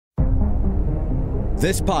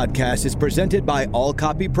This podcast is presented by All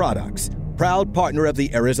Copy Products, proud partner of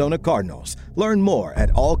the Arizona Cardinals. Learn more at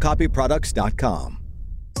allcopyproducts.com.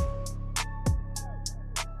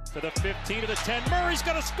 To the 15 to the 10. Murray's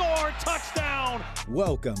going to score. Touchdown.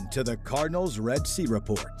 Welcome to the Cardinals Red Sea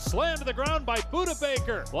Report. Slammed to the ground by Budda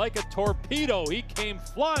Baker. Like a torpedo, he came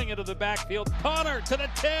flying into the backfield. Connor to the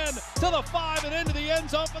 10, to the 5, and into the end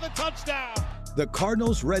zone for the touchdown. The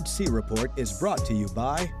Cardinals Red Sea Report is brought to you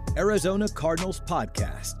by Arizona Cardinals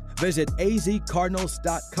Podcast. Visit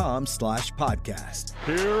azcardinals.com/podcast.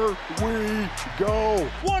 Here we go.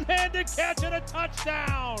 One-handed catch and a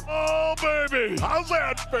touchdown. Oh, baby. How's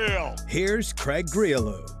that feel? Here's Craig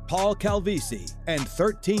Grialou, Paul Calvisi, and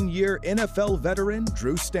 13-year NFL veteran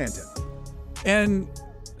Drew Stanton. And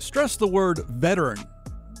stress the word veteran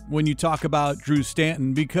when you talk about Drew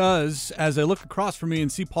Stanton, because as I look across from me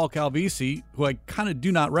and see Paul Calvisi, who I kind of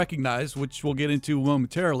do not recognize, which we'll get into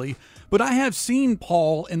momentarily, but I have seen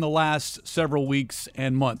Paul in the last several weeks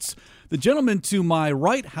and months. The gentleman to my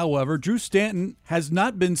right, however, Drew Stanton, has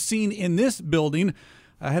not been seen in this building.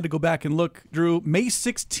 I had to go back and look, Drew. May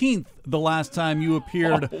 16th, the last time you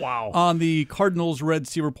appeared on the Cardinals Red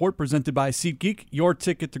Sea Report presented by SeatGeek, your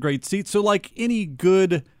ticket to great seats. So like any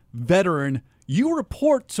good veteran, you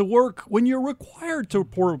report to work when you're required to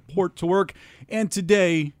report to work, and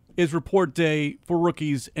today is report day for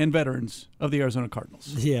rookies and veterans of the Arizona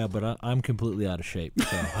Cardinals. Yeah, but I'm completely out of shape,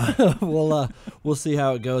 so we'll see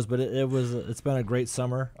how it goes. But it's been a great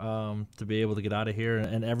summer to be able to get out of here,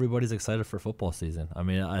 and everybody's excited for football season. I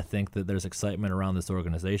mean, I think that there's excitement around this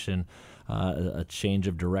organization, a change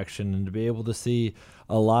of direction, and to be able to see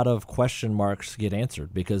a lot of question marks get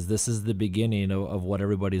answered, because this is the beginning of what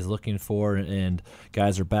everybody's looking for, and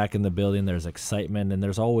guys are back in the building. There's excitement, and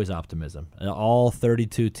there's always optimism. And all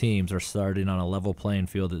 32 teams are starting on a level playing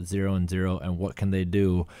field at 0-0, and what can they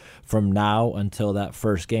do from now until that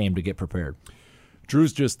first game to get prepared?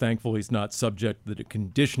 Drew's just thankful he's not subject to the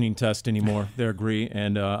conditioning test anymore there, Agree.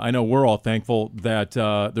 And I know we're all thankful that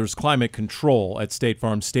there's climate control at State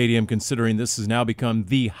Farm Stadium, considering this has now become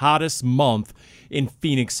the hottest month in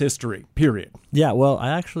Phoenix history, period. Yeah, well,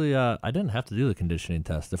 I actually I didn't have to do the conditioning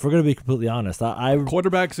test. If we're going to be completely honest,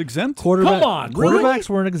 Quarterbacks exempt? Come on, really? Quarterbacks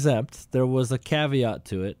weren't exempt. There was a caveat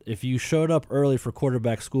to it. If you showed up early for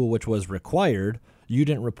quarterback school, which was required, you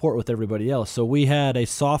didn't report with everybody else. So we had a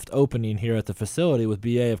soft opening here at the facility with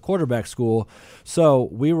BA of quarterback school. So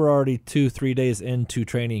we were already 2-3 days into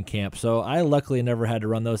training camp. So I luckily never had to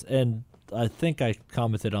run those. And I think I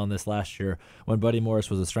commented on this last year when Buddy Morris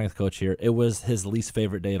was a strength coach here. It was his least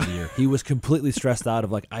favorite day of the year. He was completely stressed out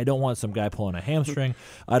of, like, I don't want some guy pulling a hamstring.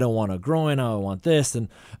 I don't want a groin. I don't want this. And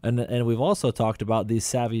we've also talked about these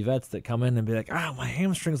savvy vets that come in and be like, my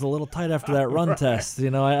hamstring's a little tight after that run test. You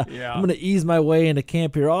know, I'm going to ease my way into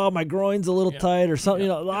camp here. Oh, my groin's a little tight or something. You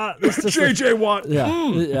know, J.J. Watt.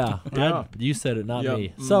 Yeah. You said it, not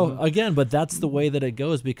me. So, again, but that's the way that it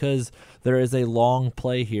goes, because there is a long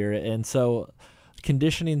play here. And so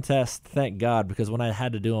conditioning tests, thank God, because when I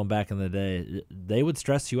had to do them back in the day, they would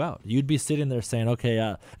stress you out. You'd be sitting there saying,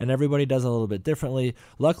 okay, and everybody does it a little bit differently.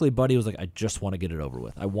 Luckily, Buddy was like, I just want to get it over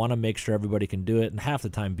with. I want to make sure everybody can do it. And half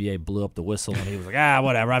the time, BA blew up the whistle, and he was like,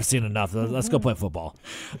 whatever, I've seen enough. Let's go play football.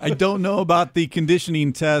 I don't know about the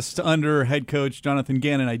conditioning test under head coach Jonathan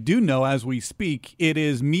Gannon. I do know, as we speak, it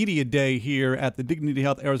is media day here at the Dignity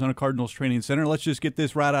Health Arizona Cardinals Training Center. Let's just get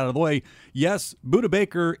this right out of the way. Yes, Budda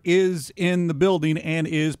Baker is in the building and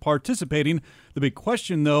is participating. The big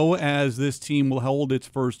question, though, as this team will hold its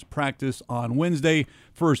first practice on Wednesday,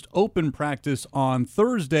 first open practice on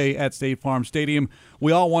Thursday at State Farm Stadium.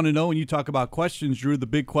 We all want to know, when you talk about questions, Drew, the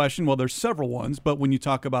big question, well, there's several ones, but when you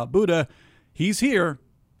talk about Budda, he's here.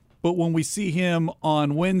 But when we see him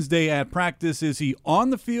on Wednesday at practice, is he on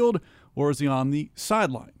the field or is he on the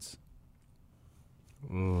sidelines?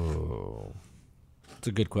 Oh, it's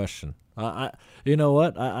a good question. You know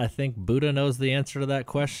what? I think Budda knows the answer to that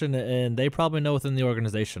question, and they probably know within the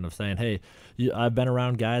organization of saying, hey, I've been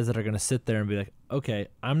around guys that are going to sit there and be like, okay,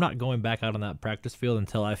 I'm not going back out on that practice field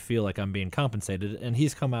until I feel like I'm being compensated. And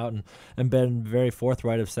he's come out and been very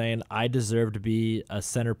forthright of saying, I deserve to be a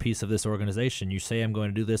centerpiece of this organization. You say I'm going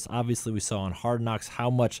to do this. Obviously, we saw on Hard Knocks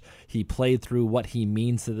how much he played through, what he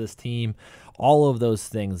means to this team. All of those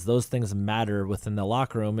things matter within the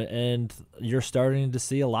locker room, and you're starting to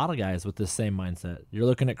see a lot of guys with this same mindset. You're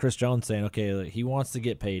looking at Chris Jones saying, okay, he wants to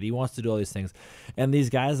get paid. He wants to do all these things. And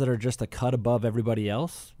these guys that are just a cut above everybody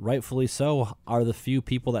else, rightfully so, are are the few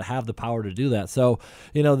people that have the power to do that. So,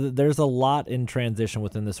 there's a lot in transition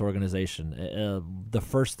within this organization. The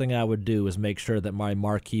first thing I would do is make sure that my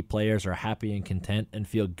marquee players are happy and content and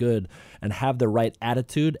feel good and have the right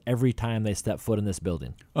attitude every time they step foot in this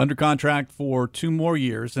building. Under contract for 2 more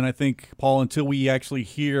years, and I think, Paul, until we actually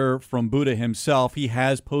hear from Buddha himself, he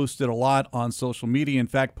has posted a lot on social media. In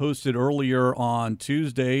fact, posted earlier on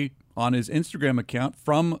Tuesday on his Instagram account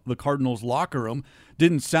from the Cardinals locker room.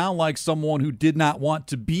 Didn't sound like someone who did not want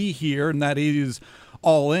to be here, and that is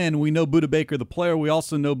all in. We know Buddha Baker the player. We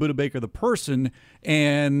also know Buddha Baker the person,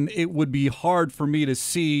 and it would be hard for me to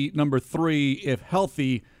see number 3, if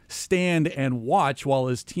healthy, stand and watch while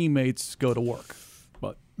his teammates go to work.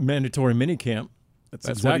 But mandatory minicamp, that's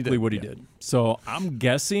exactly what he did. So I'm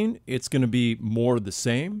guessing it's going to be more of the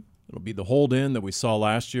same. It'll be the hold-in that we saw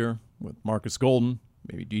last year with Marcus Golden,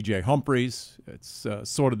 maybe DJ Humphries. It's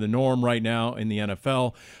sort of the norm right now in the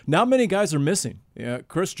NFL. Not many guys are missing.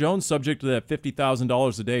 Chris Jones, subject to that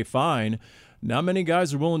 $50,000 a day fine. Not many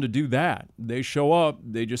guys are willing to do that. They show up.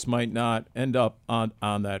 They just might not end up on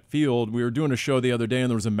that field. We were doing a show the other day, and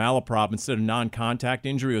there was a malaprop. Instead of non-contact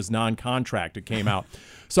injury, it was non-contract. It came out.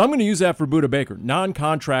 So I'm going to use that for Buddha Baker.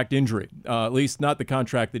 Non-contract injury, at least not the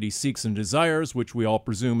contract that he seeks and desires, which we all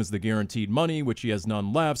presume is the guaranteed money, which he has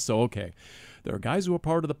none left. So, okay, there are guys who are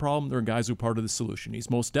part of the problem. There are guys who are part of the solution.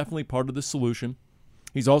 He's most definitely part of the solution.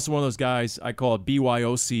 He's also one of those guys, I call it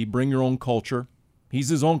BYOC, bring your own culture. He's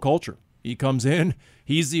his own culture. He comes in,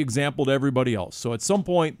 he's the example to everybody else. So at some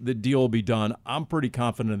point, the deal will be done. I'm pretty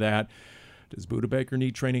confident of that. Does Buddha Baker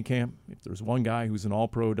need training camp? If there's one guy who's an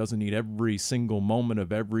all-pro, doesn't need every single moment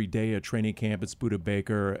of every day of training camp, it's Buddha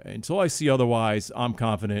Baker. Until I see otherwise, I'm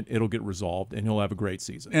confident it'll get resolved, and he'll have a great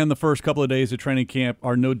season. And the first couple of days of training camp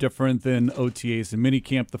are no different than OTAs and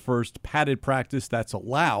minicamp. The first padded practice that's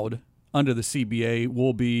allowed under the CBA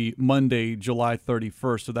will be Monday, July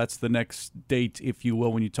 31st. So that's the next date, if you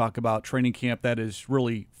will, when you talk about training camp. That is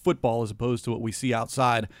really football as opposed to what we see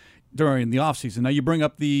outside during the offseason. Now, you bring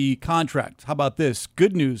up the contract. How about this?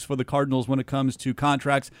 Good news for the Cardinals when it comes to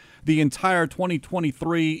contracts. The entire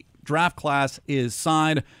 2023 draft class is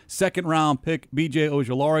signed. Second-round pick B.J.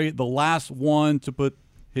 Ojulari, the last one to put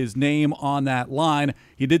his name on that line.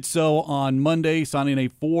 He did so on Monday, signing a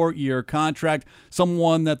 4-year contract.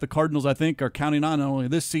 Someone that the Cardinals, I think, are counting on not only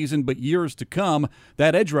this season but years to come.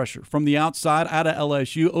 That edge rusher from the outside out of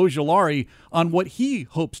LSU, Ojulari, on what he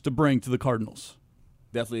hopes to bring to the Cardinals.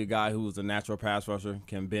 Definitely a guy who's a natural pass rusher,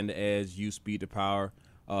 can bend the edge, use speed to power,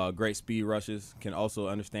 great speed rushes, can also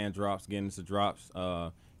understand drops, get into drops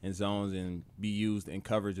in zones and be used in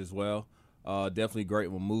coverage as well. Definitely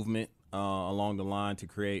great with movement along the line to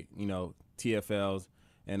create, TFLs,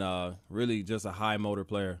 and really just a high motor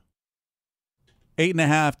player.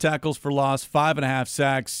 8.5 tackles for loss, 5.5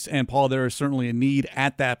 sacks, and Paul, there is certainly a need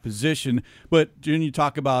at that position. But when you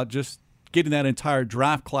talk about just getting that entire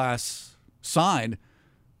draft class signed,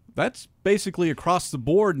 that's basically across the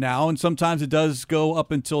board now, and sometimes it does go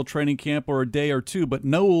up until training camp or a day or two, but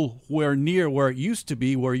nowhere near where it used to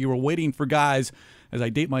be, where you were waiting for guys, as I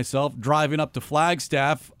date myself, driving up to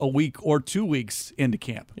Flagstaff a week or 2 weeks into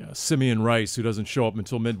camp. Yeah, Simeon Rice, who doesn't show up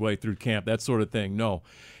until midway through camp, that sort of thing. No.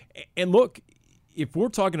 And look, if we're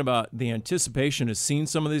talking about the anticipation of seeing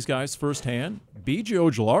some of these guys firsthand, B.J.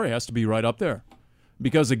 Ojulari has to be right up there.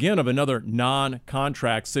 Because, again, of another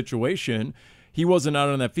non-contract situation, he wasn't out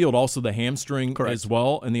on that field. Also the hamstring as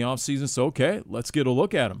well in the offseason. So, okay, let's get a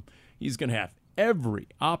look at him. He's going to have every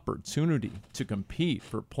opportunity to compete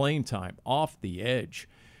for playing time off the edge.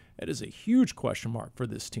 That is a huge question mark for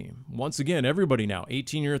this team. Once again, everybody now,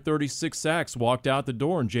 18-year, 36 sacks, walked out the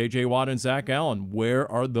door, and J.J. Watt and Zach Allen, where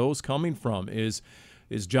are those coming from? Is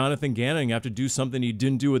Jonathan Gannon have to do something he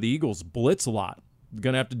didn't do with the Eagles, blitz a lot?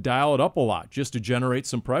 Going to have to dial it up a lot just to generate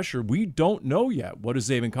some pressure. We don't know yet. What does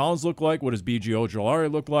Zaven Collins look like? What does B.J. Ojulari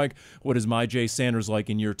look like? What is Myjai Sanders like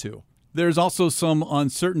in year 2? There's also some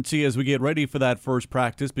uncertainty as we get ready for that first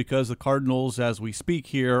practice because the Cardinals, as we speak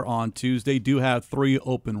here on Tuesday, do have 3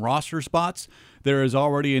 open roster spots. There is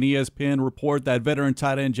already an ESPN report that veteran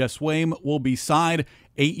tight end Jeff Swaim will be signed.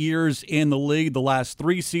 8 years in the league, the last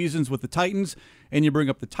 3 seasons with the Titans. And you bring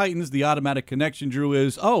up the Titans, the automatic connection, Drew,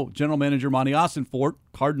 is, General Manager Monty Ossenfort,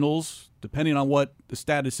 Cardinals, depending on what the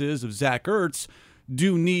status is of Zach Ertz,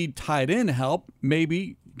 do need tight end help.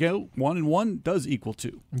 Maybe 1 and 1 does equal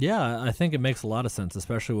 2. Yeah, I think it makes a lot of sense,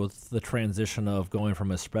 especially with the transition of going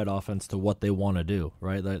from a spread offense to what they want to do,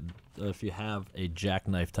 right? That if you have a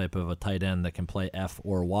jackknife type of a tight end that can play F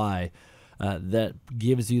or Y, that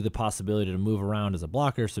gives you the possibility to move around as a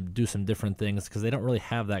blocker, so do some different things, because they don't really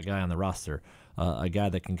have that guy on the roster. a guy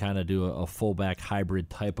that can kind of do a fullback hybrid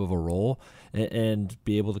type of a role and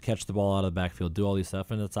be able to catch the ball out of the backfield, do all these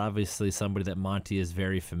stuff. And it's obviously somebody that Monty is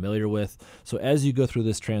very familiar with. So as you go through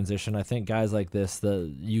this transition, I think guys like this,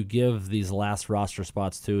 you give these last roster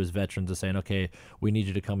spots to as veterans of saying, okay, we need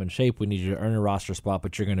you to come in shape, we need you to earn a roster spot,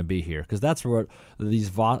 but you're going to be here. Because that's what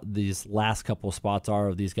these last couple spots are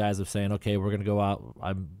of these guys of saying, okay, we're going to go out.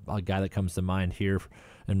 A guy that comes to mind here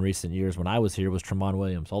in recent years when I was here was Tremont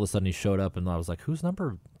Williams. All of a sudden he showed up and I was like, who's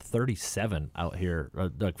number 37 out here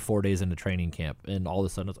like 4 days into training camp? And all of a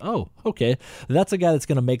sudden it's, oh, okay, that's a guy that's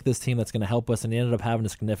going to make this team, that's going to help us, and he ended up having a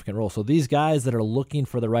significant role. So these guys that are looking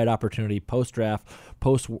for the right opportunity post-draft,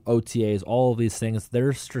 post-OTAs, all of these things,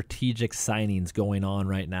 there's strategic signings going on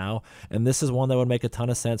right now, and this is one that would make a ton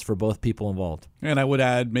of sense for both people involved. And I would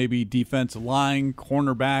add maybe defensive line,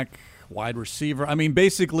 cornerback, wide receiver. I mean,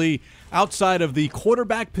 basically, outside of the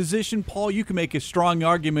quarterback position, Paul, you can make a strong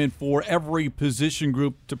argument for every position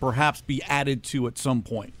group to perhaps be added to at some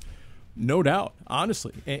point. No doubt,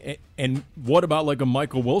 honestly. And what about like a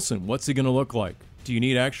Michael Wilson? What's he going to look like? Do you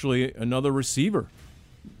need actually another receiver?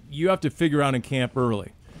 You have to figure out in camp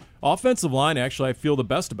early. Offensive line, actually, I feel the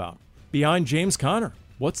best about. Behind James Conner,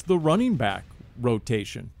 what's the running back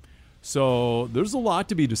rotation? So there's a lot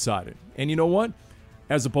to be decided. And you know what?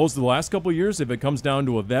 As opposed to the last couple of years, if it comes down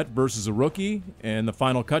to a vet versus a rookie and the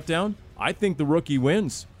final cut down, I think the rookie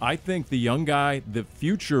wins. I think the young guy, the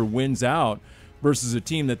future, wins out versus a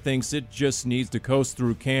team that thinks it just needs to coast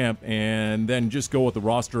through camp and then just go with the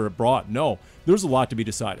roster it brought. No, there's a lot to be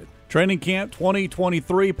decided. Training Camp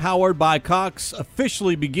 2023, powered by Cox,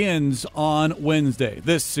 officially begins on Wednesday.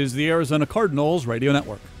 This is the Arizona Cardinals Radio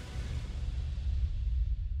Network.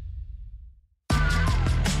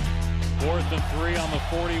 4th and 3 on the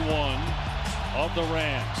 41 of the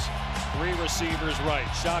Rams. 3 receivers right.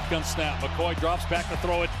 Shotgun snap. McCoy drops back to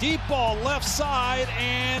throw a deep ball left side,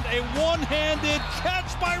 and a one-handed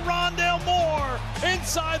catch by Rondale Moore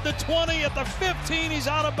inside the 20 at the 15. He's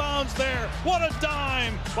out of bounds there. What a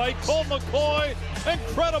dime by Colt McCoy.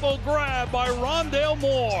 Incredible grab by Rondale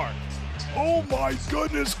Moore. Oh my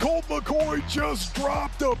goodness, Colt McCoy just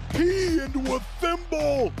dropped a pea into a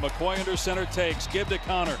thimble. McCoy under center takes, give to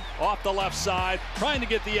Connor, off the left side, trying to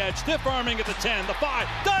get the edge, stiff arming at the 10, the 5,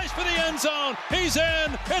 dives for the end zone, he's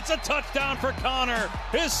in, it's a touchdown for Connor,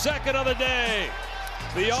 his second of the day.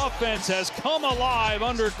 The offense has come alive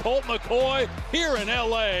under Colt McCoy here in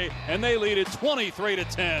LA, and they lead it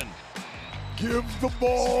 23-10. Give the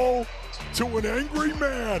ball to an angry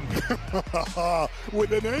man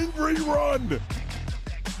with an angry run.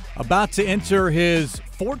 About to enter his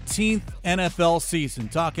 14th NFL season.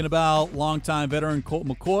 Talking about longtime veteran Colt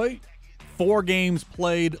McCoy. 4 games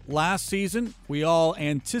played last season. We all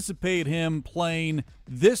anticipate him playing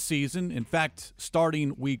this season. In fact,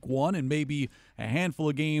 starting week 1 and maybe a handful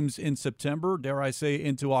of games in September, dare I say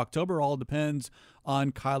into October. All depends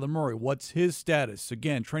on Kyler Murray. What's his status?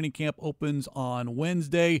 Again, training camp opens on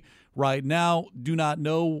Wednesday. Right now, do not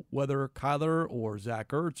know whether Kyler or Zach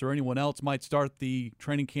Ertz or anyone else might start the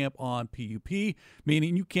training camp on PUP,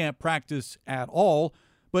 meaning you can't practice at all,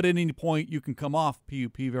 but at any point you can come off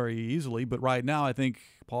PUP very easily. But right now, I think,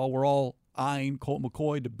 Paul, we're all eyeing Colt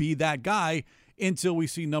McCoy to be that guy until we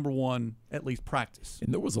see number 1 at least practice.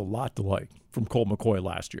 And there was a lot to like from Colt McCoy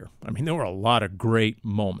last year. I mean, there were a lot of great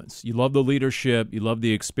moments. You love the leadership. You love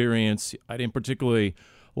the experience. I didn't particularly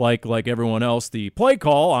like everyone else, the play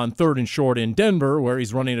call on 3rd and short in Denver where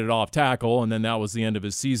he's running it off tackle, and then that was the end of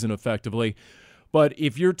his season effectively. But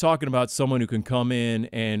if you're talking about someone who can come in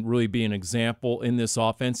and really be an example in this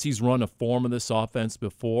offense, he's run a form of this offense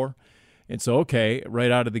before. And so, okay,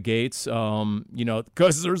 right out of the gates,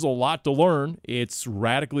 because there's a lot to learn, it's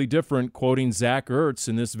radically different. Quoting Zach Ertz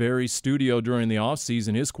in this very studio during the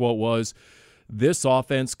offseason, his quote was, "This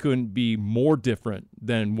offense couldn't be more different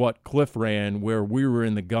than what Cliff ran, where we were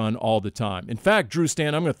in the gun all the time." In fact, Drew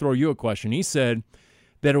Stan, I'm going to throw you a question. He said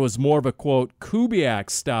that it was more of a, quote,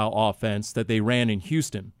 Kubiak-style offense that they ran in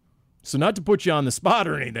Houston. So not to put you on the spot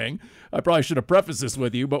or anything, I probably should have prefaced this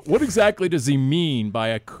with you, but what exactly does he mean by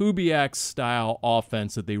a Kubiak-style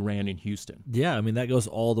offense that they ran in Houston? Yeah, I mean, that goes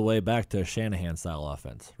all the way back to a Shanahan-style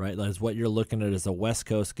offense, right? That's what you're looking at as a West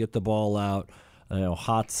Coast, get the ball out,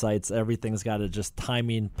 hot sites, everything's got a just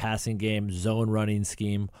timing, passing game, zone running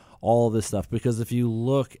scheme, all of this stuff. Because if you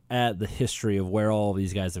look at the history of where all of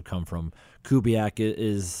these guys have come from, Kubiak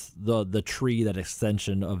is the tree, that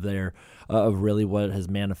extension of their of really what has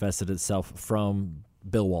manifested itself from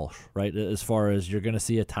Bill Walsh, right? As far as you're going to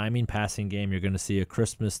see a timing passing game, you're going to see a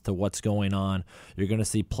crispness to what's going on. You're going to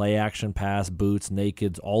see play action pass, boots,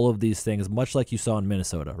 nakeds, all of these things, much like you saw in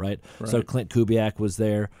Minnesota, right? So Clint Kubiak was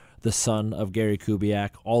there, the son of Gary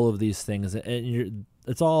Kubiak, all of these things. And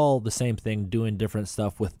it's all the same thing, doing different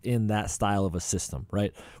stuff within that style of a system,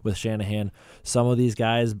 right? With Shanahan, some of these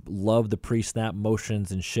guys love the pre-snap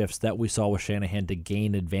motions and shifts that we saw with Shanahan to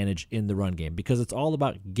gain advantage in the run game, because it's all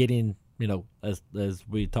about getting, as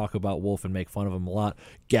we talk about Wolf and make fun of him a lot,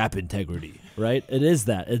 gap integrity, right? It is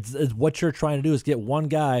that. It's what you're trying to do is get one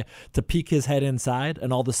guy to peek his head inside,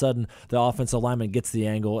 and all of a sudden the offensive lineman gets the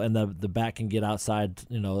angle and the back can get outside,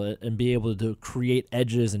 and be able to create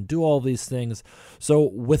edges and do all these things. So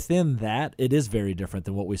within that, it is very different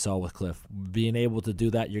than what we saw with Cliff. Being able to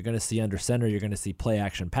do that, you're going to see under center, you're going to see play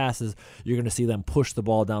action passes, you're going to see them push the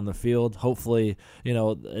ball down the field. Hopefully,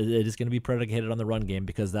 it is going to be predicated on the run game,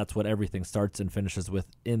 because that's what everything starts and finishes with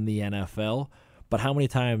in the NFL. But how many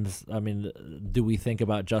times, do we think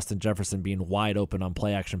about Justin Jefferson being wide open on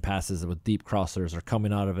play action passes with deep crossers, or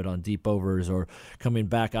coming out of it on deep overs, or coming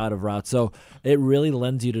back out of routes? So it really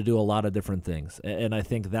lends you to do a lot of different things. And I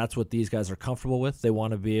think that's what these guys are comfortable with. They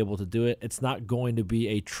want to be able to do it. It's not going to be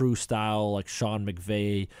a true style like Sean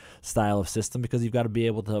McVay style of system, because you've got to be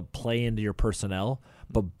able to play into your personnel.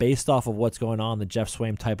 But based off of what's going on, the Jeff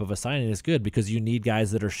Swaim type of a signing is good, because you need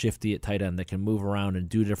guys that are shifty at tight end, that can move around and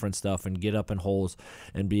do different stuff and get up in holes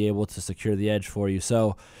and be able to secure the edge for you.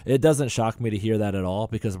 So it doesn't shock me to hear that at all,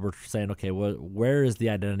 because we're saying, okay, where is the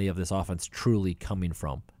identity of this offense truly coming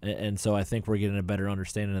from? And so I think we're getting a better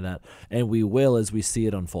understanding of that, and we will as we see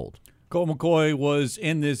it unfold. Colt McCoy was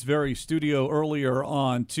in this very studio earlier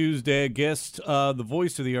on Tuesday, a guest, the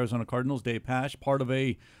voice of the Arizona Cardinals, Dave Pasch, part of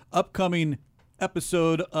a upcoming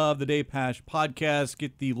episode of the Dave Pasch podcast.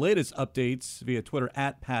 Get the latest updates via Twitter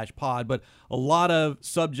at PaschPod, but a lot of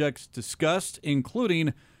subjects discussed,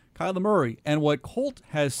 including Kyler Murray and what Colt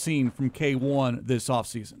has seen from K1 this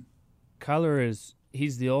offseason. Kyler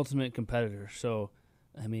he's the ultimate competitor. So,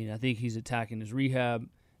 I think he's attacking his rehab.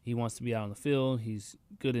 He wants to be out on the field. He's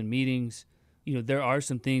good in meetings. There are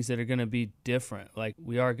some things that are going to be different. Like,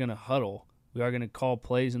 we are going to huddle. We are going to call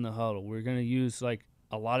plays in the huddle. We're going to use,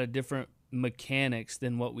 a lot of different mechanics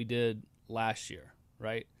than what we did last year,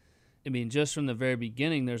 right? Just from the very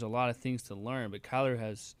beginning, there's a lot of things to learn, but Kyler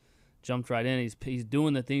has jumped right in. He's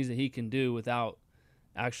doing the things that he can do without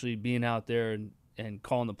actually being out there and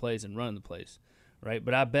calling the plays and running the plays, right?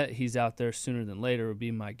 But I bet he's out there sooner than later, would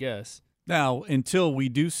be my guess. Now, until we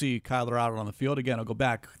do see Kyler out on the field, again, I'll go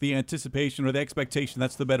back. The anticipation, or the expectation,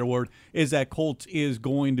 that's the better word, is that Colt is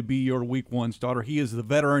going to be your week one starter. He is the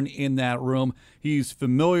veteran in that room. He's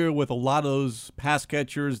familiar with a lot of those pass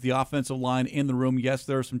catchers, the offensive line in the room. Yes,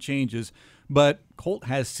 there are some changes, but Colt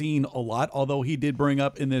has seen a lot, although he did bring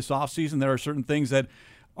up in this offseason there are certain things that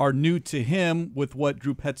are new to him with what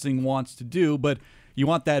Drew Petzing wants to do, but you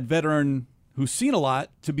want that veteran who's seen a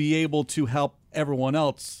lot to be able to help everyone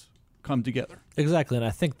else come together. Exactly, and I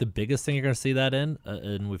think the biggest thing you're going to see that in,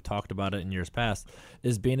 and we've talked about it in years past,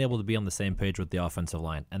 is being able to be on the same page with the offensive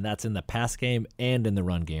line, and that's in the pass game and in the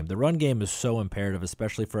run game. The run game is so imperative,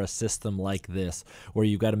 especially for a system like this, where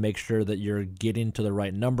you've got to make sure that you're getting to the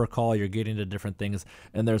right number call, you're getting to different things,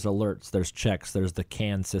 and there's alerts, there's checks, there's the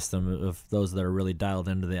CAN system of those that are really dialed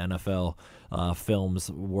into the NFL films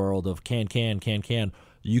world of can.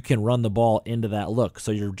 You can run the ball into that look,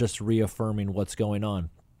 so you're just reaffirming what's going on.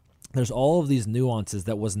 There's all of these nuances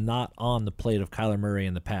that was not on the plate of Kyler Murray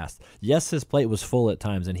in the past. Yes, his plate was full at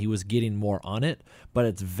times, and he was getting more on it, but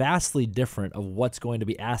it's vastly different of what's going to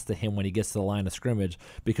be asked of him when he gets to the line of scrimmage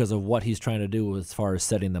because of what he's trying to do as far as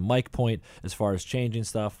setting the mic point, as far as changing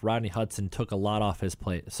stuff. Rodney Hudson took a lot off his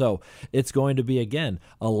plate. So it's going to be, again,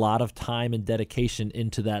 a lot of time and dedication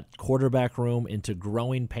into that quarterback room, into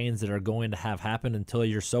growing pains that are going to have happen until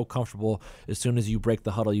you're so comfortable. As soon as you break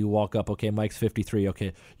the huddle, you walk up, okay, Mike's 53,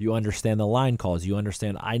 okay, you understand the line calls. You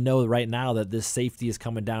understand, I know right now that this safety is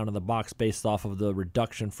coming down in the box based off of the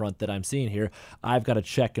reduction front that I'm seeing here. I've got to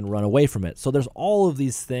check and run away from it. So there's all of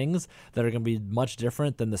these things that are going to be much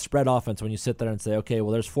different than the spread offense when you sit there and say, okay,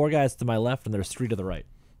 well, there's 4 guys to my left and there's 3 to the right.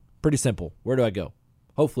 Pretty simple. Where do I go?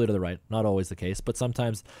 Hopefully to the right. Not always the case, but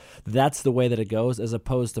sometimes that's the way that it goes, as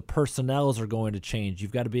opposed to personnels are going to change.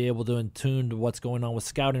 You've got to be able to attune to what's going on with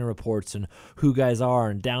scouting reports and who guys are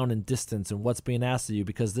and down and distance and what's being asked of you,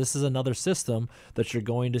 because this is another system that you're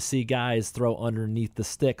going to see guys throw underneath the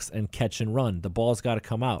sticks and catch and run. The ball's got to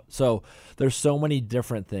come out. So there's so many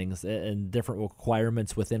different things and different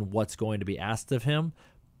requirements within what's going to be asked of him.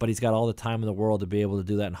 but he's got all the time in the world to be able to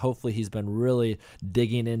do that. And hopefully he's been really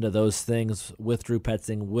digging into those things with Drew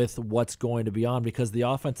Petzing, with what's going to be on, because the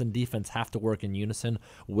offense and defense have to work in unison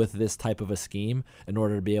with this type of a scheme in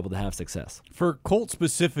order to be able to have success. For Colt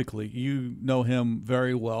specifically, you know him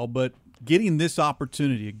very well, but getting this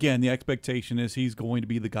opportunity, again, the expectation is he's going to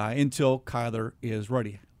be the guy until Kyler is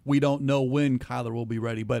ready. We don't know when Kyler will be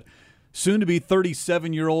ready, but soon to be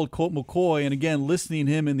 37-year-old Colt McCoy, and again, listening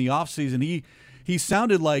to him in the offseason, he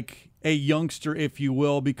sounded like a youngster, if you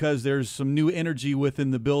will, because there's some new energy within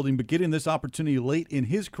the building, but getting this opportunity late in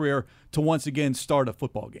his career to once again start a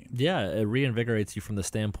football game. Yeah, it reinvigorates you from the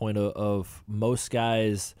standpoint of most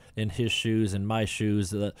guys in his shoes and my shoes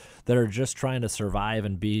that are just trying to survive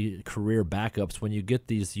and be career backups. When you get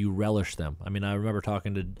these, you relish them. I mean, I remember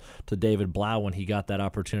talking to David Blau when he got that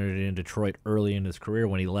opportunity in Detroit early in his career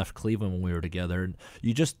when he left Cleveland when we were together. And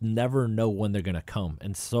you just never know when they're going to come.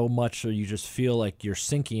 And so much you just feel like you're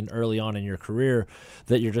sinking early on in your career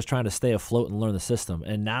that you're just trying to stay afloat and learn the system.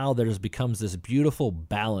 And now there just becomes this beautiful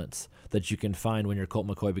balance that you can find when you're Colt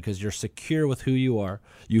McCoy, because you're secure with who you are.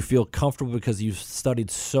 You feel comfortable because you've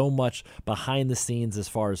studied so much behind the scenes as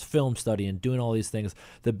far as film study and doing all these things.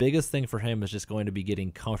 The biggest thing for him is just going to be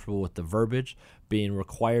getting comfortable with the verbiage being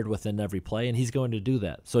required within every play, and he's going to do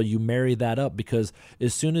that. So you marry that up, because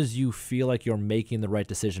as soon as you feel like you're making the right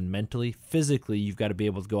decision mentally, physically, you've got to be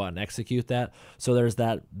able to go out and execute that. So there's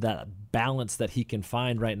that balance that he can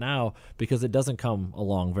find right now, because it doesn't come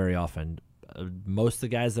along very often. Most of the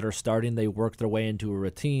guys that are starting, they work their way into a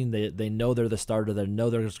routine. They know they're the starter. They know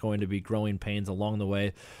there's going to be growing pains along the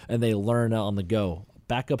way, and they learn on the go.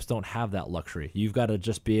 Backups don't have that luxury. You've got to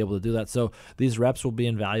just be able to do that. So these reps will be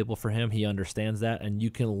invaluable for him. He understands that, and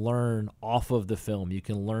you can learn off of the film. You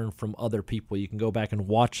can learn from other people. You can go back and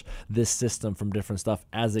watch this system from different stuff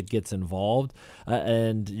as it gets involved,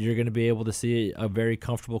 and you're going to be able to see a very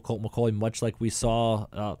comfortable Colt McCoy, much like we saw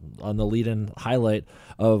on the lead-in highlight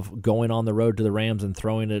of going on the road to the Rams and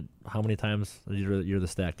throwing it. How many times? You're the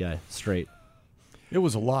stat guy. Straight. It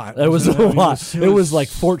was a lot. It was a lot. It was like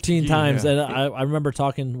 14 times. Yeah. And I remember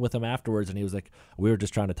talking with him afterwards, and he was like, we were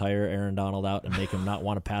just trying to tire Aaron Donald out and make him not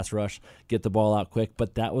want to pass rush, get the ball out quick.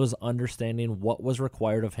 But that was understanding what was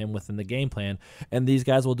required of him within the game plan. And these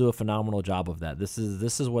guys will do a phenomenal job of that. This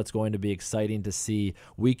is what's going to be exciting to see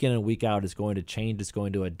week in and week out. Is going to change. It's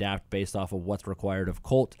going to adapt based off of what's required of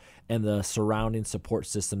Colt and the surrounding support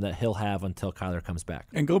system that he'll have until Kyler comes back.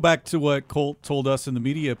 And go back to what Colt told us in the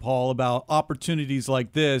media, Paul, about opportunities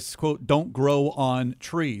like this, quote, don't grow on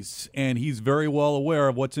trees. And he's very well aware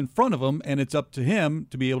of what's in front of him, and it's up to him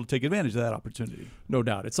to be able to take advantage of that opportunity. No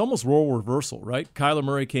doubt. It's almost role reversal, right? Kyler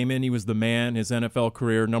Murray came in. He was the man, his NFL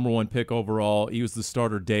career, #1 pick overall. He was the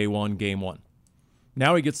starter day one, game one.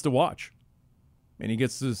 Now he gets to watch. And he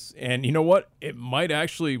gets this, and you know what? It might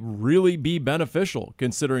actually really be beneficial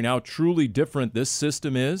considering how truly different this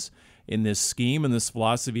system is in this scheme and this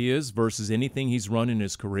philosophy is versus anything he's run in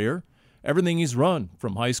his career. Everything he's run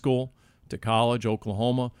from high school to college,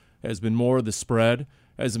 Oklahoma, has been more of the spread,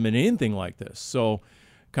 hasn't been anything like this. So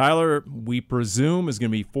Kyler, we presume, is going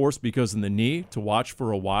to be forced because of the knee to watch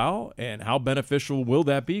for a while. And how beneficial will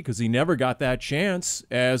that be? Because he never got that chance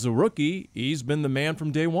as a rookie. He's been the man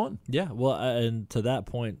from day one. Yeah, well, and to that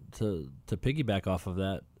point, to piggyback off of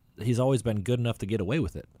that, he's always been good enough to get away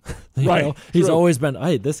with it. Right. He's always been,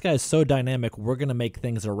 hey, this guy's so dynamic, we're going to make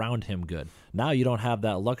things around him good. Now you don't have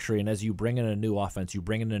that luxury, and as you bring in a new offense, you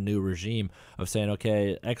bring in a new regime of saying,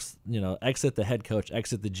 okay, exit the head coach,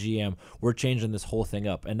 exit the GM, we're changing this whole thing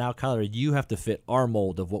up. And now, Kyler, you have to fit our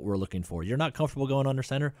mold of what we're looking for. You're not comfortable going under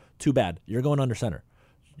center? Too bad. You're going under center.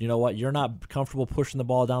 You know what? You're not comfortable pushing the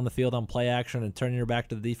ball down the field on play action and turning your back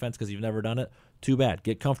to the defense because you've never done it? Too bad.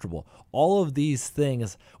 Get comfortable. All of these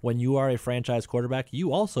things, when you are a franchise quarterback,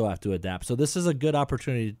 you also have to adapt. So this is a good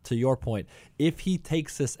opportunity, to your point, if he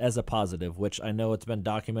takes this as a positive, which I know it's been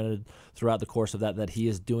documented throughout the course of that he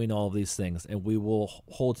is doing all of these things, and we will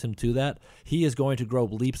hold him to that. He is going to grow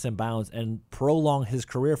leaps and bounds and prolong his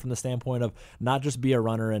career from the standpoint of not just be a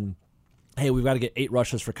runner and, hey, we've got to get 8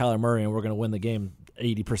 rushes for Kyler Murray and we're going to win the game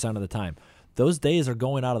 80% of the time. Those days are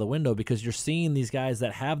going out of the window because you're seeing these guys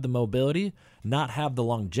that have the mobility not have the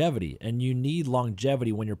longevity, and you need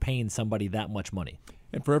longevity when you're paying somebody that much money.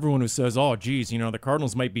 And for everyone who says, oh, geez, the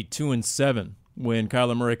Cardinals might be 2-7 when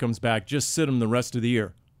Kyler Murray comes back, just sit him the rest of the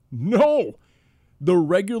year. No! The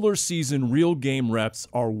regular season real game reps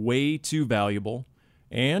are way too valuable.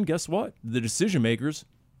 And guess what? The decision makers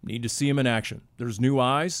need to see him in action. There's new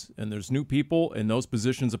eyes and there's new people in those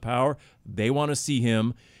positions of power. They want to see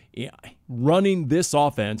him running this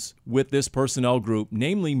offense with this personnel group,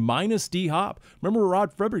 namely minus D-Hop. Remember what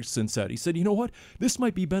Rod Fredrickson said? He said, you know what? This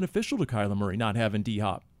might be beneficial to Kyler Murray not having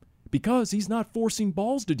D-Hop, because he's not forcing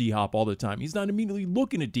balls to D-Hop all the time. He's not immediately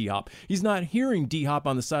looking at D-Hop. He's not hearing D-Hop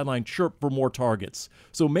on the sideline chirp for more targets.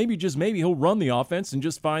 So maybe, just maybe, he'll run the offense and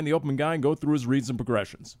just find the open guy and go through his reads and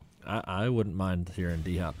progressions. I wouldn't mind hearing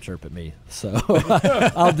D-Hop chirp at me, so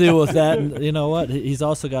I'll deal with that. And you know what? He's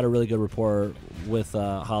also got a really good rapport with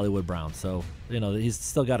Hollywood Brown, so he's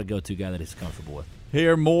still got a go-to guy that he's comfortable with.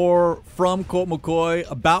 Hear more from Colt McCoy,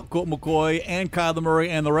 about Colt McCoy and Kyler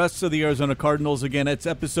Murray and the rest of the Arizona Cardinals. Again, it's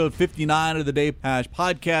episode 59 of the Dave Pasch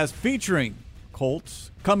podcast featuring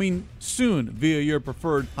Colts, coming soon via your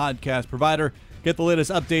preferred podcast provider. Get the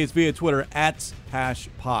latest updates via Twitter at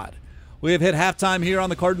PaschPod. We have hit halftime here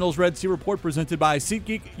on the Cardinals Red Sea Report, presented by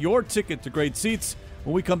SeatGeek, your ticket to great seats.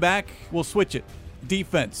 When we come back, we'll switch it.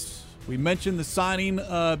 Defense. We mentioned the signing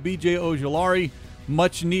of B.J. Ojulari,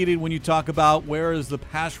 much needed when you talk about where is the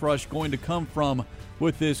pass rush going to come from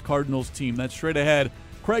with this Cardinals team. That's straight ahead.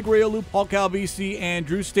 Craig Riolu, Paul Calvisi, and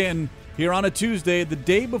Drew Stanton here on a Tuesday, the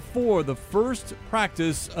day before the first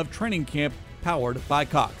practice of training camp, powered by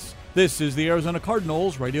Cox. This is the Arizona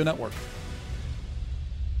Cardinals Radio Network.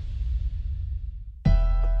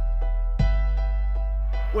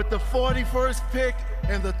 With the 41st pick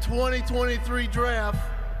in the 2023 draft,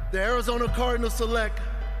 the Arizona Cardinals select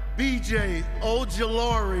B.J.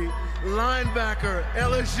 Ojulari, linebacker,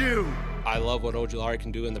 LSU. I love what Ojulari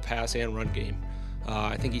can do in the pass and run game.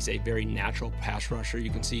 I think he's a very natural pass rusher. You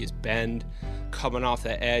can see his bend coming off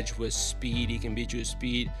the edge with speed. He can beat you with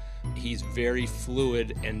speed. He's very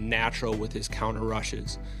fluid and natural with his counter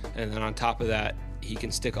rushes. And then on top of that, he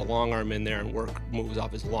can stick a long arm in there and work moves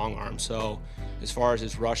off his long arm. So as far as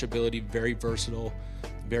his rush ability, very versatile,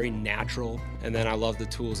 very natural. And then I love the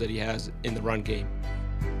tools that he has in the run game.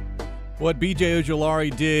 What B.J.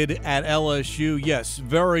 Ojulari did at LSU, yes,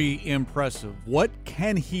 very impressive. What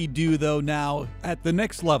can he do, though, now at the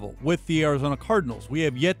next level with the Arizona Cardinals? We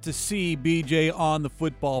have yet to see B.J. on the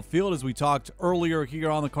football field, as we talked earlier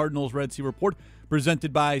here on the Cardinals Red Sea Report,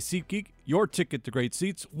 presented by SeatGeek, your ticket to great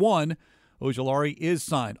seats. 1, Ojulari is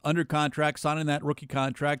signed under contract, signing that rookie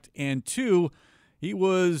contract, and 2, he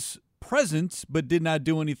was present but did not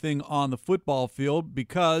do anything on the football field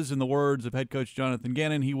because, in the words of head coach Jonathan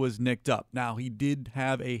Gannon, he was nicked up. Now, he did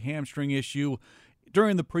have a hamstring issue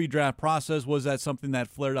during the pre-draft process. Was that something that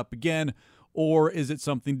flared up again, or is it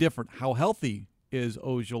something different? How healthy is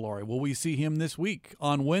Ojulari? Will we see him this week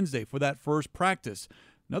on Wednesday for that first practice?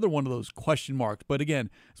 Another one of those question marks. But again,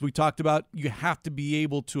 as we talked about, you have to be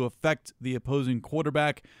able to affect the opposing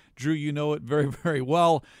quarterback. Drew, you know it very, very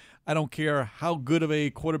well. I don't care how good of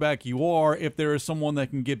a quarterback you are. If there is someone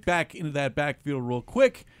that can get back into that backfield real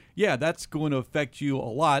quick, yeah, that's going to affect you a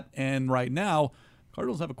lot. And right now,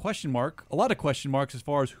 Cardinals have a lot of question marks as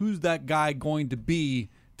far as who's that guy going to be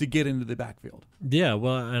to get into the backfield. Yeah,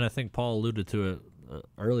 well, and I think Paul alluded to it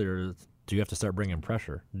earlier. Do you have to start bringing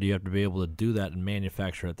pressure? Do you have to be able to do that and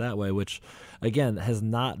manufacture it that way, which, again, has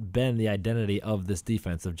not been the identity of this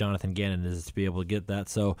defense, of Jonathan Gannon, is to be able to get that.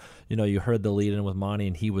 So, you heard the lead in with Monty,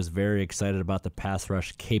 and he was very excited about the pass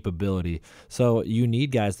rush capability. So you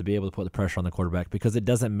need guys to be able to put the pressure on the quarterback, because it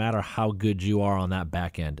doesn't matter how good you are on that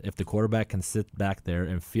back end. If the quarterback can sit back there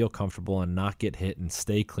and feel comfortable and not get hit and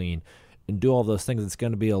stay clean and do all those things, it's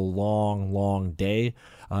going to be a long, long day.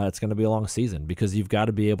 It's going to be a long season, because you've got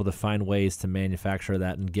to be able to find ways to manufacture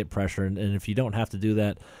that and get pressure. And if you don't have to do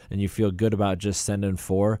that and you feel good about just sending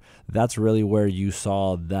 4, that's really where you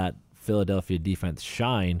saw that Philadelphia defense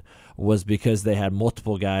shine, was because they had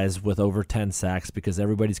multiple guys with over 10 sacks, because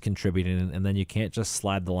everybody's contributing, and then you can't just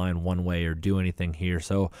slide the line one way or do anything here.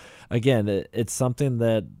 So, again, it's something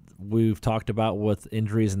that we've talked about with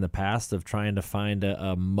injuries in the past, of trying to find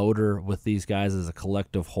a motor with these guys as a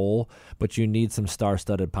collective whole, but you need some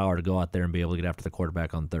star-studded power to go out there and be able to get after the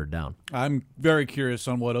quarterback on third down. I'm very curious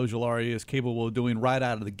on what Ojulari is capable of doing right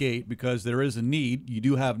out of the gate, because there is a need. You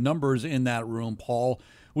do have numbers in that room, Paul.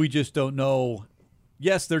 We just don't know.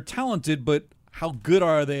 Yes, they're talented, but how good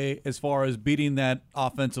are they as far as beating that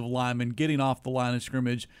offensive lineman, getting off the line of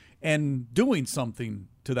scrimmage, and doing something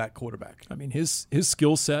to that quarterback? I mean, his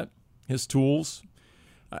skill set, his tools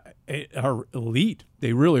are elite.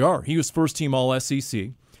 They really are. He was first-team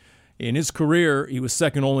All-SEC. In his career, he was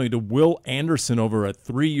second only to Will Anderson over a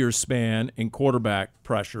 3-year span in quarterback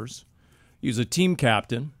pressures. He was a team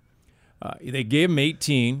captain. They gave him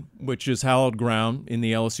 18, which is hallowed ground in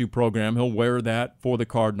the LSU program. He'll wear that for the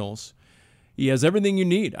Cardinals. He has everything you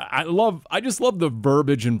need. I just love the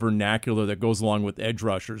verbiage and vernacular that goes along with edge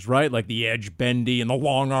rushers, right? Like the edge bendy and the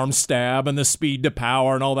long arm stab and the speed to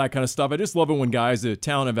power and all that kind of stuff. I just love it when guys, the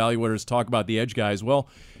talent evaluators, talk about the edge guys. Well,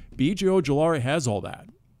 B.J. Ojulari has all that.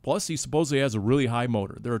 Plus, he supposedly has a really high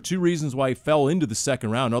motor. There are 2 reasons why he fell into the second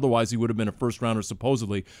round. Otherwise, he would have been a first-rounder,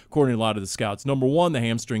 supposedly, according to a lot of the scouts. Number 1, the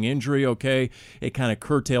hamstring injury, okay. It kind of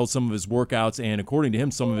curtailed some of his workouts and, according to him,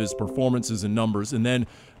 some of his performances and numbers. And then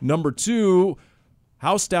number 2,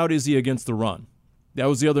 how stout is he against the run? That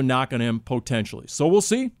was the other knock on him, potentially. So we'll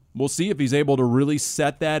see. We'll see if he's able to really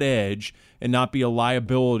set that edge and not be a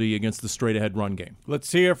liability against the straight-ahead run game.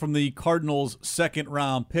 Let's hear from the Cardinals'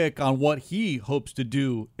 second-round pick on what he hopes to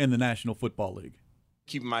do in the National Football League.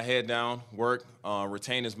 Keeping my head down, work,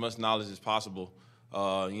 retain as much knowledge as possible,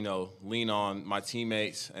 lean on my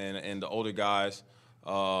teammates and the older guys,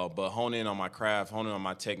 but hone in on my craft, hone in on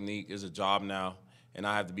my technique. Is a job now, and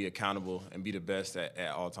I have to be accountable and be the best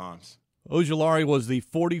at all times. Ojulari was the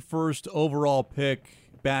 41st overall pick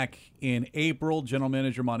back in April. General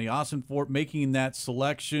Manager Monty Ossenfort making that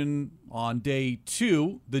selection on day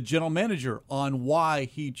 2. The general manager on why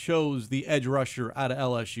he chose the edge rusher out of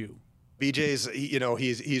LSU. BJ's,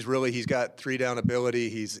 he's got 3-down ability.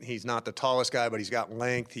 He's not the tallest guy, but he's got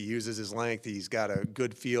length. He uses his length. He's got a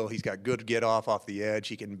good feel. He's got good get off the edge.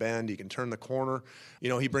 He can bend. He can turn the corner.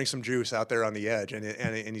 He brings some juice out there on the edge,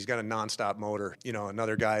 and he's got a nonstop motor.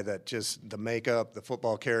 Another guy that just the makeup, the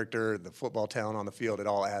football character, the football talent on the field, it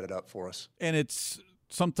all added up for us. And it's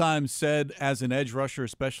sometimes said as an edge rusher,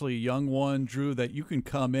 especially a young one, Drew, that you can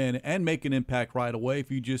come in and make an impact right away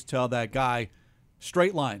if you just tell that guy,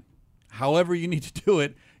 straight line. However you need to do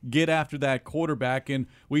it, get after that quarterback. And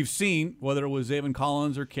we've seen, whether it was Zaven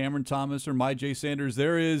Collins or Cameron Thomas or Myjai Sanders,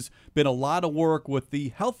 there has been a lot of work with the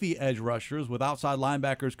healthy edge rushers, with outside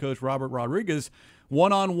linebackers coach Robert Rodriguez,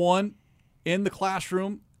 one-on-one in the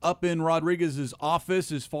classroom, up in Rodriguez's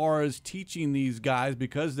office as far as teaching these guys,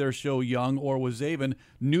 because they're so young, or was Zaven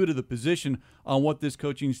new to the position, on what this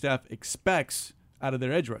coaching staff expects out of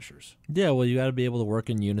their edge rushers. Yeah, well, you got to be able to work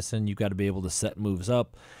in unison. You got to be able to set moves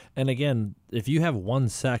up. And again, if you have 1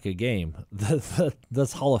 sack a game,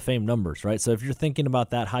 that's Hall of Fame numbers, right? So if you're thinking about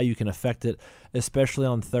that, how you can affect it, especially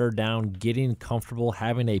on third down, getting comfortable,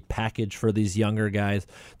 having a package for these younger guys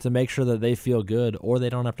to make sure that they feel good, or they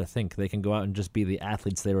don't have to think. They can go out and just be the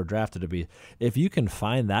athletes they were drafted to be. If you can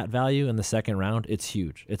find that value in the second round, it's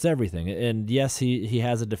huge. It's everything. And yes, he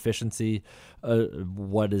has a deficiency,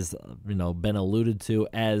 what is been alluded to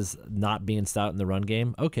as not being stout in the run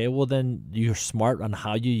game. Okay, well then you're smart on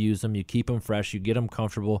how you use them. You keep them fresh, you get them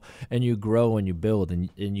comfortable, and you grow and you build, and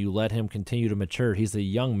you let him continue to mature. He's a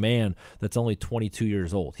young man that's only 22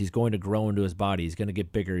 years old. He's going to grow into his body. He's going to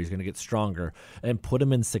get bigger. He's going to get stronger, and put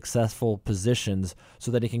him in successful positions so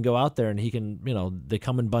that he can go out there and he can, they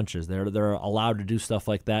come in bunches. They're allowed to do stuff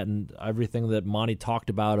like that, and everything that Monty talked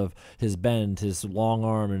about of his bend, his long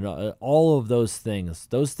arm, and all of those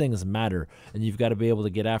things matter, and you've got to be able to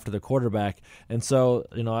get after the quarterback. And so,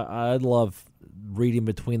 I love reading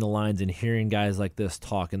between the lines and hearing guys like this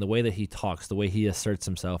talk, and the way that he talks, the way he asserts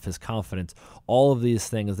himself, his confidence, all of these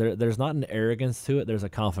things. There's not an arrogance to it, there's a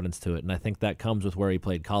confidence to it. And I think that comes with where he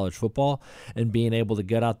played college football and being able to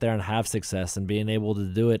get out there and have success and being able to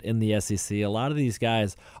do it in the SEC. A lot of these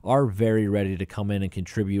guys are very ready to come in and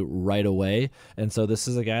contribute right away. And so this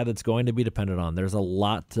is a guy that's going to be dependent on. There's a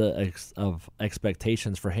lot of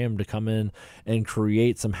expectations for him to come in and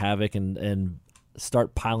create some havoc and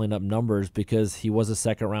start piling up numbers, because he was a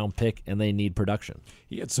second-round pick and they need production.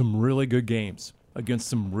 He had some really good games against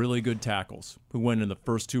some really good tackles who went in the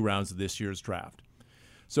first 2 rounds of this year's draft.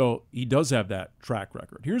 So he does have that track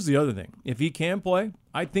record. Here's the other thing. If he can play,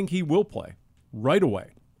 I think he will play right away.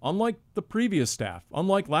 Unlike the previous staff,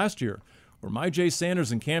 unlike last year, where Myjai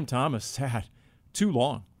Sanders and Cam Thomas sat too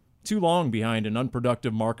long behind an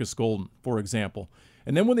unproductive Marcus Golden, for example.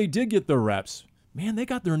 And then when they did get their reps, man, they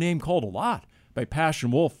got their name called a lot by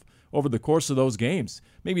Passion Wolf over the course of those games.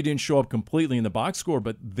 Maybe didn't show up completely in the box score,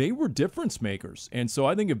 but they were difference makers. And so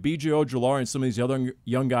I think if B.J. Ojulari and some of these other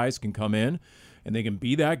young guys can come in and they can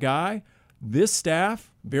be that guy, this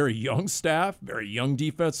staff, very young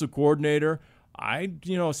defensive coordinator,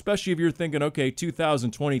 especially if you're thinking, okay,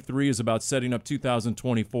 2023 is about setting up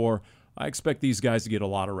 2024, I expect these guys to get a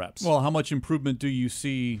lot of reps. Well, how much improvement do you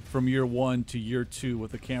see from year 1 to year 2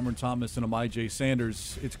 with a Cameron Thomas and a Myjai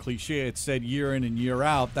Sanders? It's cliche. It's said year in and year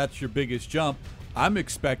out. That's your biggest jump. I'm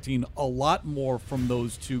expecting a lot more from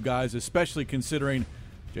those 2 guys, especially considering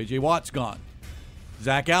J.J. Watt's gone.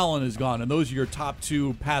 Zach Allen is gone, and those are your top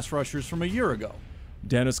 2 pass rushers from a year ago.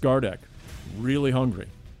 Dennis Gardeck, really hungry.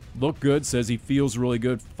 looked good, says he feels really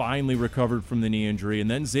good, finally recovered from the knee injury.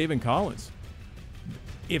 And then Zaven Collins.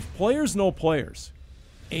 If players know players,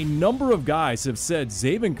 a number of guys have said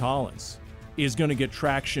Zaven Collins is going to get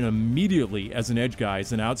traction immediately as an edge guy,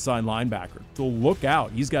 as an outside linebacker. So look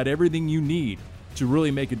out. He's got everything you need to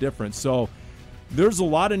really make a difference. So there's a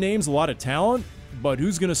lot of names, a lot of talent, but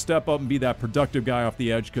who's going to step up and be that productive guy off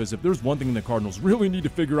the edge? Because if there's one thing the Cardinals really need to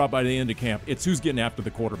figure out by the end of camp, it's who's getting after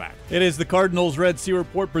the quarterback. It is the Cardinals Red Sea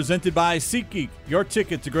Report presented by SeatGeek, your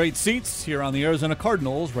ticket to great seats here on the Arizona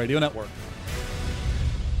Cardinals Radio Network.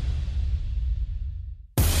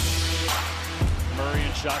 Murray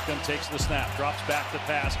in shotgun takes the snap, drops back to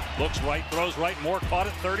pass, looks right, throws right, Moore caught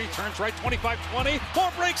it, 30, turns right, 25-20,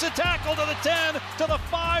 Moore breaks a tackle to the 10, to the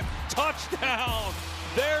 5, touchdown!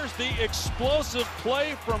 There's the explosive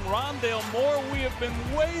play from Rondale Moore we have been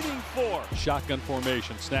waiting for. Shotgun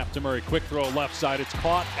formation, snap to Murray, quick throw left side, it's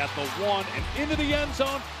caught at the 1 and into the end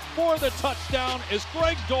zone for the touchdown is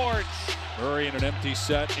Greg Dortch. Murray in an empty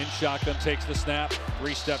set, in shotgun, takes the snap,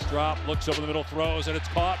 3-step drop, looks over the middle, throws, and it's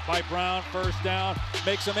caught by Brown, first down,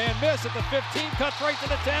 makes a man miss at the 15, cuts right to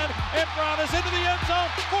the 10, and Brown is into the end zone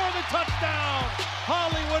for the touchdown.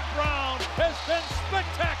 Hollywood Brown has been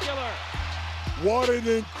spectacular. What an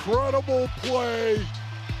incredible play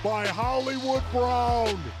by Hollywood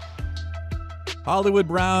Brown. Hollywood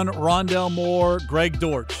Brown, Rondale Moore, Greg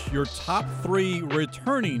Dortch, your top 3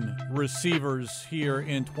 returning receivers here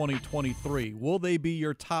in 2023. Will they be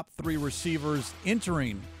your top 3 receivers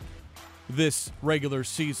entering this regular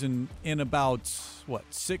season in about,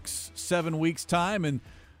 6-7 weeks' time? And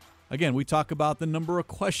again, we talk about the number of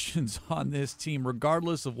questions on this team,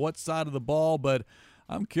 regardless of what side of the ball, but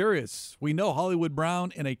I'm curious. We know Hollywood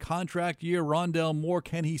Brown in a contract year. Rondale Moore,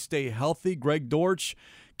 can he stay healthy? Greg Dortch,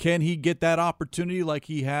 can he get that opportunity like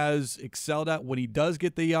he has excelled at when he does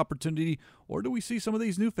get the opportunity? Or do we see some of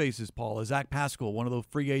these new faces, Paul? A Zach Pascal, one of those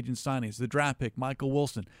free agent signings, the draft pick, Michael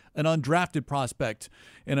Wilson, an undrafted prospect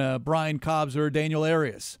in a Brian Cobbs or Daniel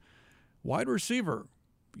Arias. Wide receiver,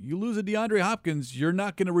 you lose a DeAndre Hopkins, you're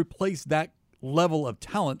not going to replace that level of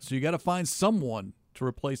talent, so you got to find someone to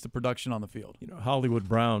replace the production on the field. Hollywood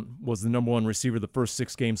Brown was the number 1 receiver the first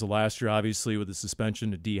 6 games of last year, obviously with the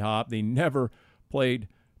suspension to D-Hop. They never played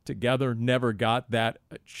together, never got that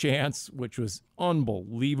chance, which was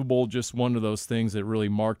unbelievable. Just one of those things that really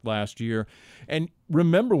marked last year. And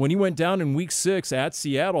remember, when he went down in week 6 at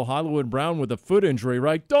Seattle, Hollywood Brown with a foot injury,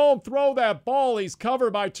 right? Don't throw that ball. He's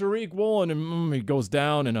covered by Tariq Woolen, and he goes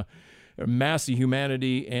down in a massive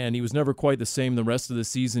humanity, and he was never quite the same the rest of the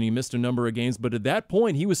season. He missed a number of games, but at that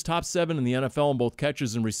point, he was top 7 in the NFL in both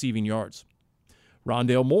catches and receiving yards.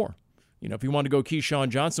 Rondale Moore. If you want to go Keyshawn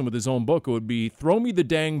Johnson with his own book, it would be throw me the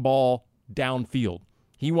dang ball downfield.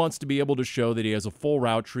 He wants to be able to show that he has a full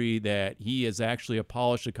route tree, that he is actually a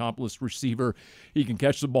polished, accomplished receiver. He can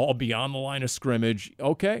catch the ball beyond the line of scrimmage.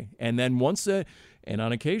 Okay. And then and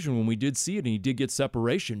on occasion when we did see it and he did get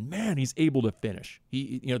separation, man, he's able to finish.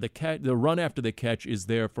 The run after the catch is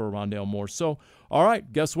there for Rondale Moore. So, all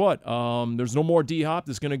right, guess what? There's no more D-Hop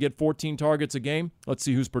that's going to get 14 targets a game. Let's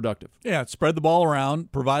see who's productive. Yeah, spread the ball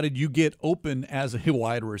around, provided you get open as a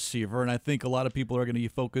wide receiver. And I think a lot of people are going to be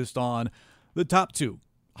focused on the top 2,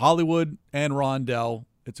 Hollywood and Rondale.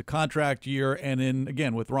 It's a contract year. And then,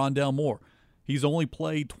 again, with Rondale Moore, he's only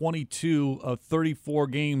played 22 of 34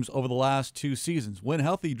 games over the last 2 seasons. When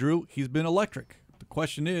healthy, Drew, he's been electric. The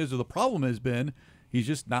question is, or the problem has been, he's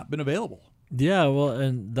just not been available. Yeah, well,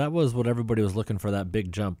 and that was what everybody was looking for, that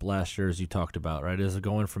big jump last year, as you talked about, right? Is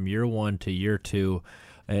going from year 1 to year 2.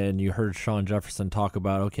 And you heard Sean Jefferson talk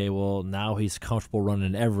about, okay, well, now he's comfortable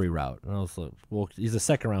running every route. And I was like, well, he's a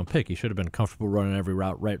second-round pick. He should have been comfortable running every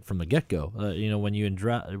route right from the get-go. When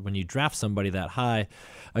you draft somebody that high,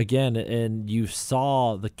 again, and you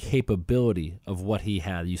saw the capability of what he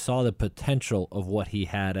had. You saw the potential of what he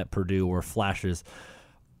had at Purdue or flashes.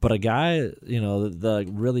 But a guy, that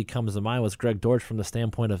really comes to mind was Greg Dortch from the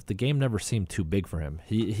standpoint of the game never seemed too big for him.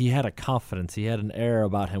 He had a confidence. He had an air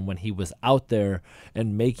about him when he was out there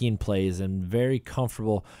and making plays and very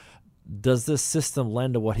comfortable. Does this system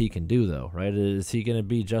lend to what he can do, though, right? Is he going to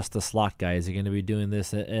be just a slot guy? Is he going to be doing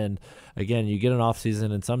this? And again, you get an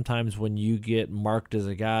offseason, and sometimes when you get marked as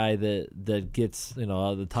a guy that gets, at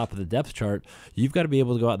the top of the depth chart, you've got to be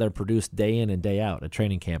able to go out there and produce day in and day out at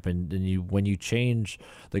training camp. And when you change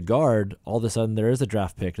the guard, all of a sudden there is a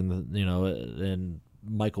draft pick, and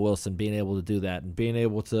Michael Wilson being able to do that and being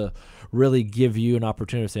able to really give you an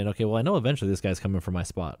opportunity of saying, okay, well, I know eventually this guy's coming for my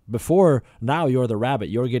spot. Before, now you're the rabbit.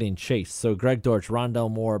 You're getting chased. So Greg Dortch, Rondell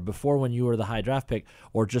Moore, before when you were the high draft pick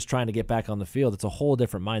or just trying to get back on the field, it's a whole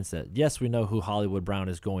different mindset. Yes, we know who Hollywood Brown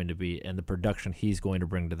is going to be and the production he's going to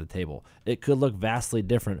bring to the table. It could look vastly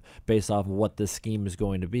different based off of what this scheme is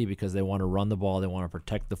going to be because they want to run the ball, they want to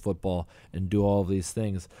protect the football and do all of these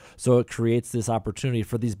things. So it creates this opportunity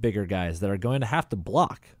for these bigger guys that are going to have to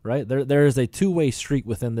block, right? There is a two-way street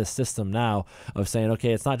within this system now of saying,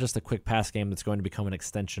 okay, it's not just a quick pass game that's going to become an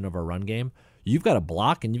extension of our run game. You've got to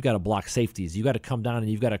block, and you've got to block safeties. You've got to come down, and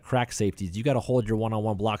you've got to crack safeties. You've got to hold your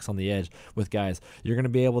one-on-one blocks on the edge with guys. You're going to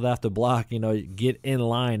be able to have to block, get in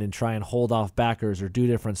line and try and hold off backers or do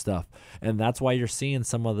different stuff. And that's why you're seeing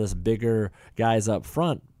some of this bigger guys up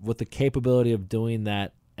front with the capability of doing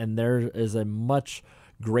that. And there is a much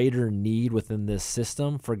greater need within this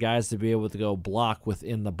system for guys to be able to go block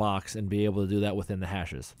within the box and be able to do that within the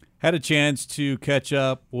hashes. Had a chance to catch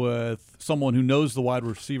up with someone who knows the wide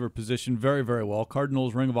receiver position very, very well.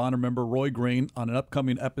 Cardinals Ring of Honor member Roy Green on an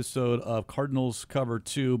upcoming episode of Cardinals Cover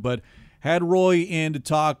 2. But had Roy in to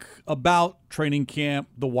talk about training camp,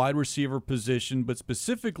 the wide receiver position, but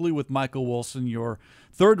specifically with Michael Wilson, your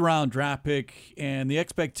third-round draft pick, and the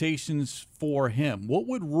expectations for him. What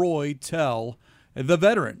would Roy tell the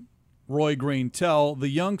veteran, Roy Green, tell the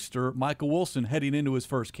youngster, Michael Wilson, heading into his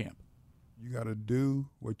first camp? You got to do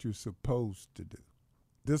what you're supposed to do.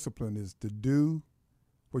 Discipline is to do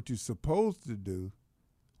what you're supposed to do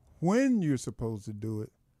when you're supposed to do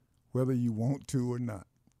it, whether you want to or not.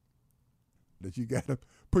 That you got to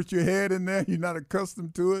put your head in there. You're not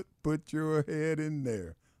accustomed to it. Put your head in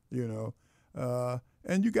there,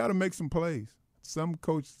 and you got to make some plays. Some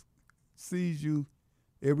coach sees you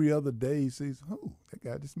every other day. He sees, oh, that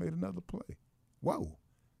guy just made another play. Whoa,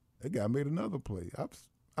 that guy made another play.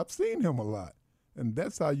 I've seen him a lot. And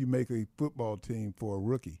that's how you make a football team for a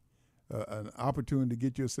rookie, an opportunity to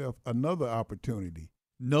get yourself another opportunity.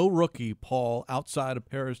 No rookie, Paul, outside of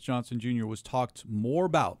Paris Johnson Jr. was talked more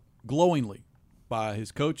about glowingly by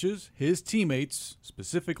his coaches, his teammates,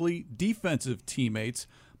 specifically defensive teammates.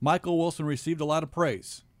 Michael Wilson received a lot of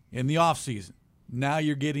praise in the offseason. Now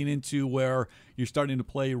you're getting into where you're starting to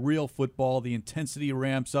play real football. The intensity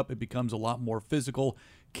ramps up. It becomes a lot more physical.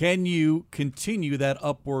 Can you continue that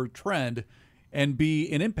upward trend and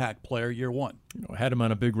be an impact player year one? I had him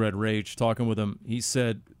on a Big Red Rage talking with him. He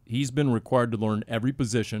said he's been required to learn every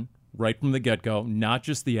position right from the get-go, not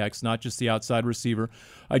just the X, not just the outside receiver.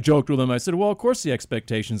 I joked with him. I said, well, of course the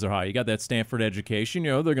expectations are high. You got that Stanford education.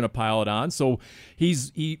 They're going to pile it on. So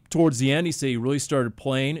he towards the end, he said he really started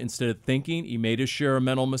playing instead of thinking. He made his share of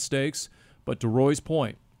mental mistakes. But to Roy's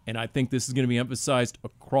point, and I think this is going to be emphasized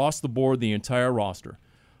across the board, the entire roster,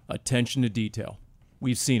 attention to detail.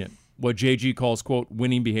 We've seen it. What JG calls, quote,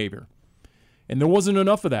 winning behavior. And there wasn't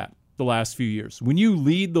enough of that the last few years. When you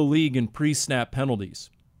lead the league in pre-snap penalties,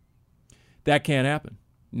 that can't happen.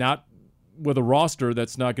 Not with a roster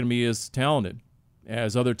that's not going to be as talented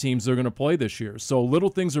as other teams they're going to play this year. So little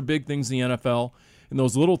things are big things in the NFL, and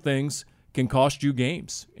those little things can cost you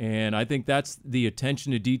games. And I think that's the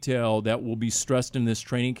attention to detail that will be stressed in this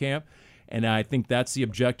training camp. And I think that's the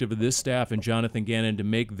objective of this staff and Jonathan Gannon, to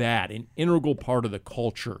make that an integral part of the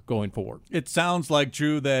culture going forward. It sounds like,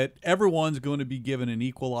 Drew, that everyone's going to be given an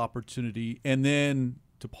equal opportunity. And then,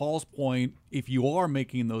 to Paul's point, if you are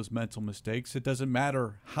making those mental mistakes, it doesn't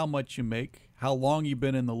matter how much you make, how long you've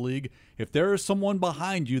been in the league. If there is someone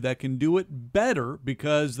behind you that can do it better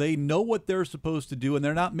because they know what they're supposed to do and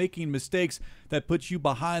they're not making mistakes that puts you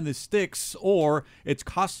behind the sticks, or it's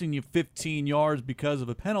costing you 15 yards because of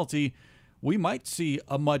a penalty, we might see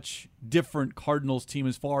a much different Cardinals team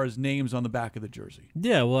as far as names on the back of the jersey.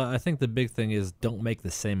 Yeah, well, I think the big thing is don't make the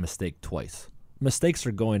same mistake twice. Mistakes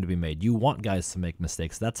are going to be made. You want guys to make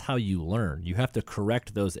mistakes. That's how you learn. You have to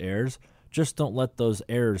correct those errors. Just don't let those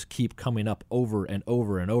errors keep coming up over and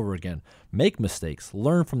over and over again. Make mistakes.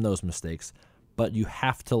 Learn from those mistakes. But you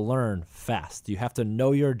have to learn fast. You have to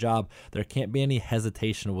know your job. There can't be any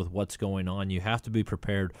hesitation with what's going on. You have to be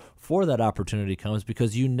prepared for that opportunity comes,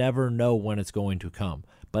 because you never know when it's going to come.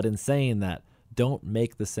 But in saying that, don't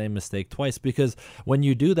make the same mistake twice, because when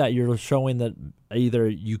you do that, you're showing that either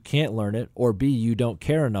you can't learn it, or B, you don't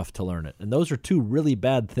care enough to learn it. And those are two really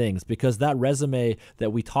bad things, because that resume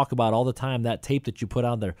that we talk about all the time, that tape that you put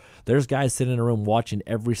on there, there's guys sitting in a room watching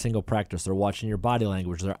every single practice. They're watching your body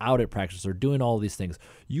language. They're out at practice. They're doing all these things.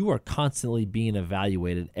 You are constantly being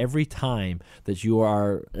evaluated every time that you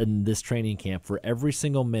are in this training camp, for every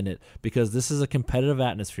single minute, because this is a competitive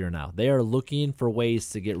atmosphere now. They are looking for ways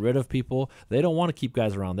to get rid of people. They don't want to keep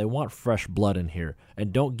guys around. They want fresh blood in here.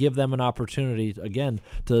 And don't give them an opportunity, again,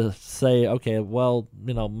 to say, okay, well,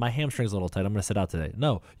 my hamstring's a little tight, I'm going to sit out today.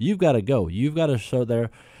 No, you've got to go. You've got to show there.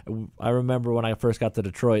 I remember when I first got to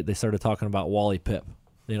Detroit, they started talking about Wally Pipp.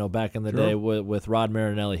 Back in the day with Rod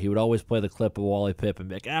Marinelli, he would always play the clip of Wally Pipp and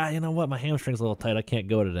be like, you know what, my hamstring's a little tight, I can't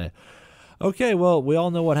go today. Okay, well, we all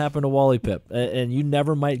know what happened to Wally Pipp, and you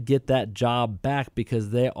never might get that job back, because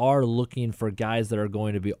they are looking for guys that are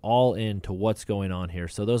going to be all in to what's going on here.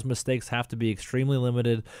 So those mistakes have to be extremely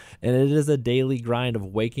limited, and it is a daily grind of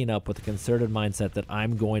waking up with a concerted mindset that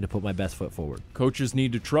I'm going to put my best foot forward. Coaches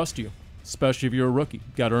need to trust you, especially if you're a rookie.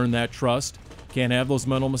 Got to earn that trust. Can't have those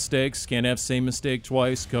mental mistakes. Can't have same mistake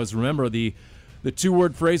twice, because remember, the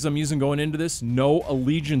two-word phrase I'm using going into this, no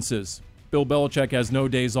allegiances. Bill Belichick has no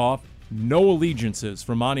days off. No allegiances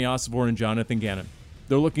from Monty Osborne and Jonathan Gannon.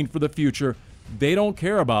 They're looking for the future. They don't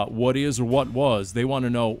care about what is or what was. They want to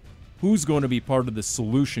know who's going to be part of the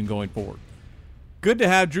solution going forward. Good to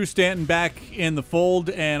have Drew Stanton back in the fold,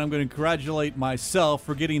 and I'm going to congratulate myself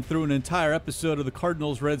for getting through an entire episode of the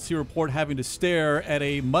Cardinals Red Sea Report having to stare at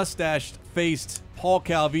a mustached-faced Paul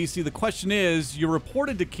Calvisi. The question is, you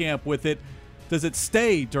reported to camp with it. Does it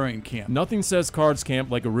stay during camp? Nothing says Cards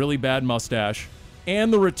camp like a really bad mustache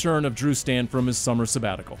and the return of Drew Stanton from his summer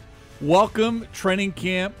sabbatical. Welcome, training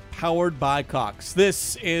camp powered by Cox.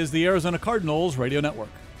 This is the Arizona Cardinals Radio Network.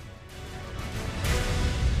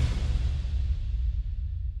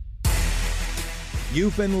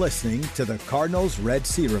 You've been listening to the Cardinals Red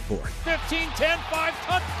Sea Report. 15-10, 5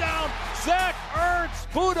 touchdown. Zach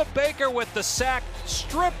Ertz. Buda Baker with the sack.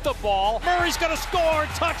 Stripped the ball. Murray's going to score.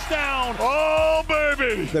 Touchdown. Oh,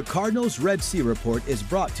 baby. The Cardinals Red Sea Report is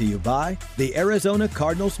brought to you by the Arizona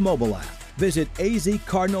Cardinals mobile app. Visit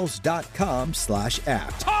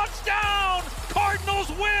azcardinals.com/app. Touchdown. Cardinals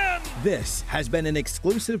win. This has been an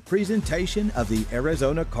exclusive presentation of the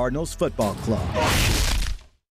Arizona Cardinals Football Club.